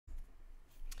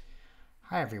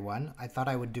Hi everyone, I thought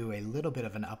I would do a little bit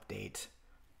of an update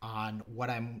on what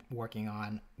I'm working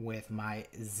on with my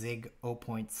Zig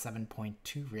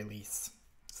 0.7.2 release.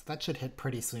 So that should hit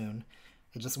pretty soon.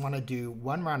 I just want to do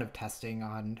one round of testing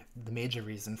on the major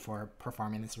reason for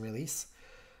performing this release,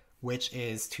 which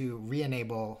is to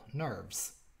re-enable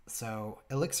nerves. So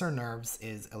Elixir Nerves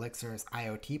is Elixir's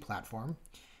IoT platform,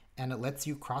 and it lets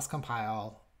you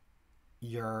cross-compile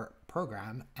your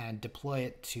program and deploy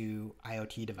it to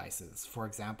IoT devices. For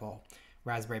example,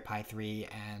 Raspberry Pi 3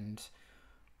 and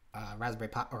Raspberry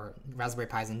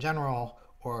Pis in general,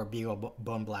 or Beagle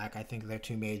Bone Black. I think they're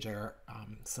two major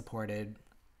supported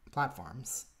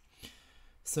platforms.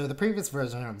 So the previous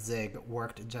version of Zigler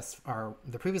worked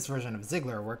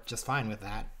just fine with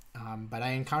that. But I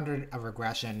encountered a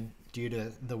regression due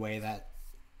to the way that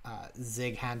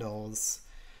Zig handles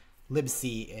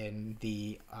libc in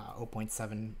the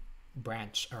 0.7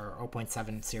 branch or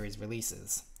 0.7 series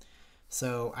releases.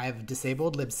 So I've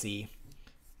disabled libc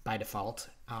by default.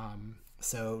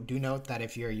 So do note that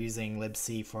if you're using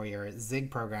libc for your Zig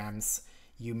programs,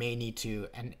 you may need to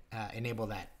enable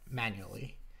that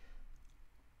manually.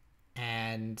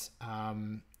 And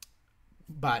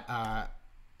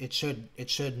it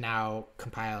should now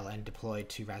compile and deploy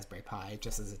to Raspberry Pi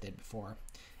just as it did before,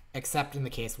 except in the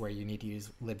case where you need to use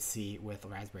libc with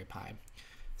Raspberry Pi.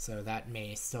 So that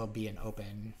may still be an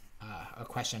open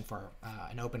question for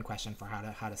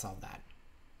how to solve that.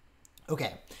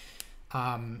 Okay.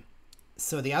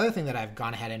 So the other thing that I've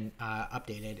gone ahead and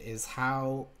updated is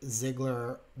how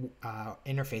Zigler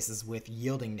interfaces with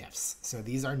yielding nifs. So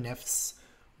these are nifs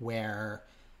where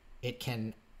you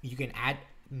can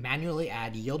manually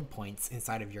add yield points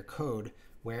inside of your code,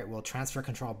 where it will transfer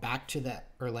control back to the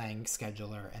Erlang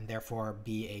scheduler and therefore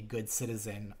be a good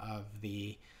citizen of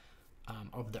the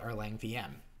Erlang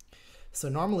VM. So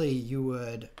normally you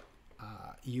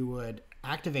would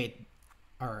activate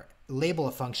or label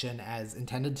a function as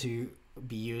intended to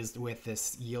be used with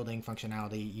this yielding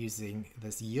functionality using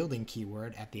this yielding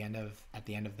keyword at the end of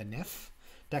the nif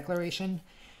declaration,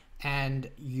 and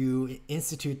you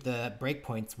institute the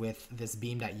breakpoints with this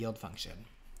beam.yield function.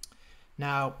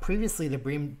 Now, previously, the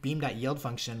beam.yield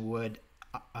function would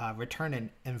return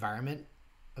an environment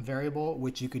variable,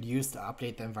 which you could use to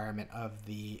update the environment of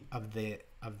the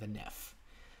nif.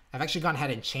 I've actually gone ahead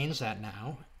and changed that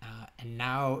now, and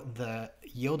now the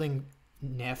yielding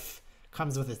nif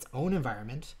comes with its own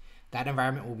environment. That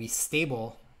environment will be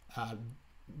stable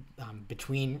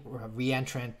between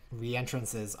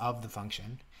reentrances of the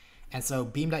function, and so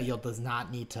beam.yield does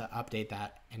not need to update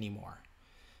that anymore.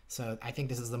 So I think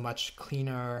this is a much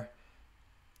cleaner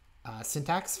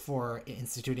syntax for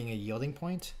instituting a yielding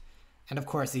point. And of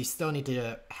course, you still need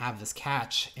to have this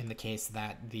catch in the case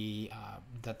that the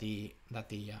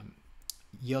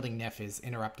yielding nif is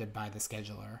interrupted by the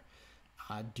scheduler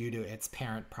due to its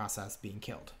parent process being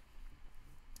killed.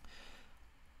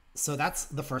 So that's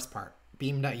the first part.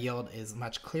 Beam.yield is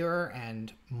much clearer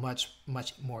and much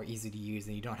more easy to use,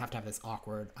 and you don't have to have this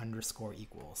awkward underscore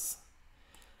equals.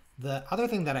 The other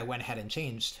thing that I went ahead and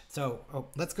changed,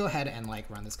 let's go ahead and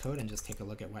run this code and just take a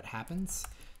look at what happens.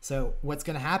 So what's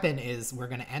going to happen is we're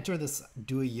going to enter this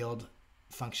do a yield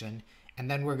function, and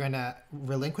then we're going to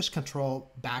relinquish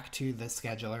control back to the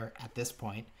scheduler at this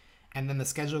point, and then the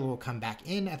scheduler will come back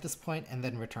in at this point and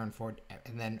then return forward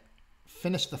and then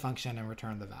finish the function and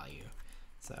return the value.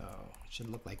 So it should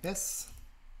look like this,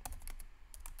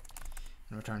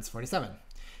 and returns 47.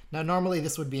 Now, normally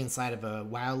this would be inside of a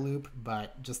while loop,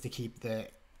 but just to keep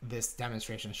this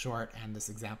demonstration short and this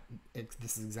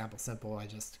example simple, I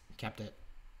just kept it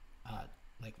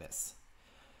like this.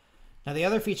 Now, the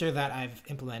other feature that I've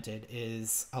implemented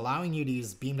is allowing you to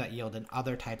use beam.yield in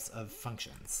other types of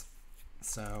functions.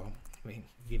 So let me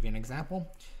give you an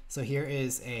example. So here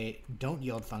is a don't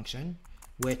yield function,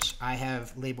 which I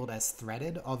have labeled as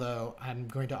threaded, although I'm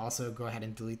going to also go ahead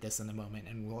and delete this in a moment,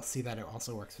 and we'll see that it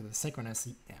also works with a synchronous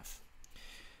nif.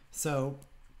 So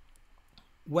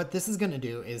what this is going to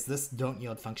do is this don't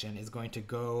yield function is going to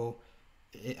go,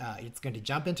 it's going to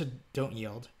jump into don't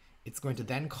yield. It's going to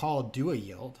then call do a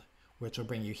yield, which will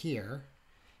bring you here.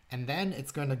 And then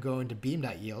it's going to go into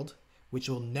beam.yield, which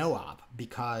will no op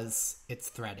because it's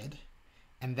threaded.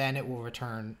 And then it will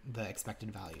return the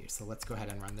expected value. So let's go ahead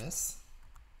and run this.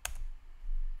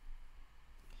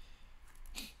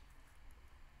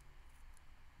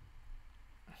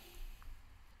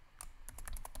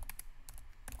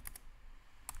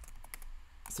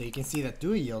 So you can see that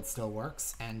do a yield still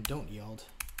works, and don't yield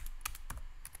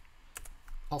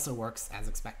also works as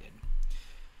expected.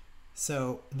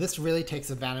 So this really takes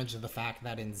advantage of the fact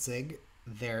that in Zig,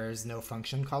 there's no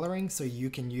function coloring, so you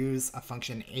can use a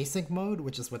function async mode,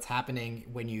 which is what's happening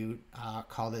when you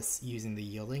call this using the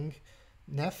yielding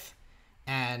nif,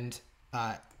 and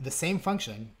the same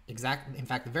function, in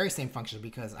fact, the very same function,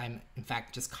 because I'm in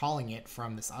fact just calling it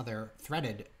from this other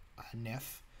threaded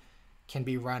nif, can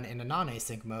be run in a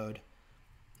non-async mode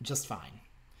just fine.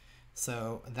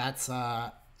 So that's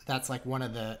like one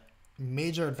of the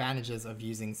major advantages of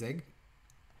using Zig,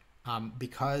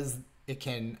 because it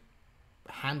can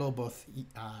handle both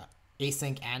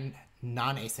async and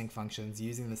non-async functions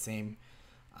using the same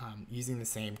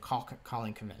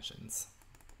calling conventions.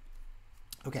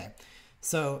 Okay,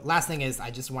 so last thing is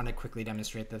I just want to quickly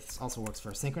demonstrate this also works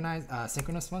for a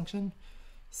synchronous function.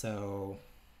 So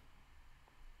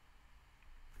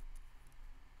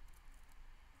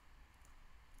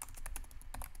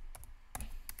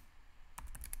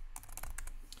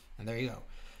and there you go.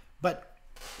 But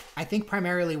I think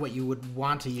primarily what you would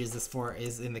want to use this for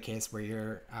is in the case where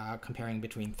you're comparing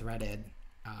between threaded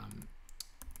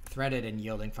and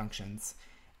yielding functions.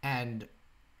 And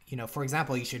for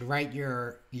example, if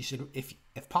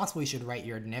possible, you should write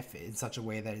your nif in such a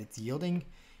way that it's yielding,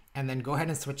 and then go ahead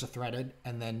and switch to threaded,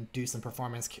 and then do some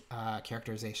performance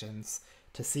characterizations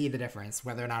to see the difference,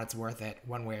 whether or not it's worth it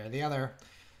one way or the other.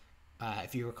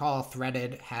 If you recall,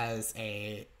 threaded has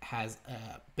a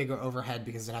bigger overhead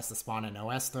because it has to spawn an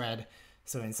OS thread.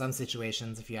 So in some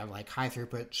situations, if you have like high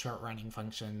throughput, short running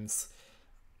functions,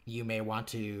 you may want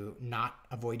to not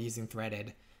avoid using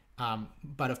threaded.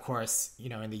 But of course,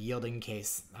 in the yielding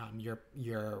case,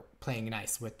 you're playing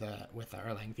nice with the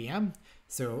Erlang VM.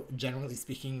 So generally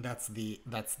speaking, that's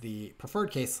the preferred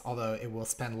case. Although it will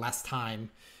spend less time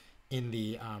in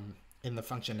the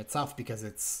function itself because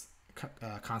it's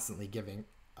constantly giving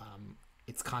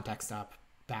its context up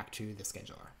back to the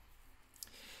scheduler.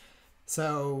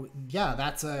 So yeah,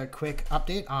 that's a quick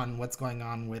update on what's going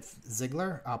on with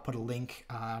Zigler. I'll put a link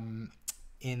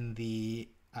in the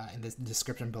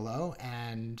description below,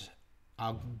 and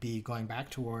I'll be going back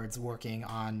towards working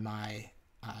on my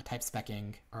type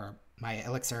specking, or my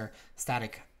Elixir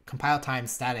static compile time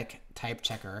static type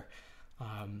checker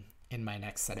in my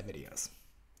next set of videos.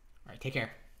 All right, take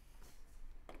care.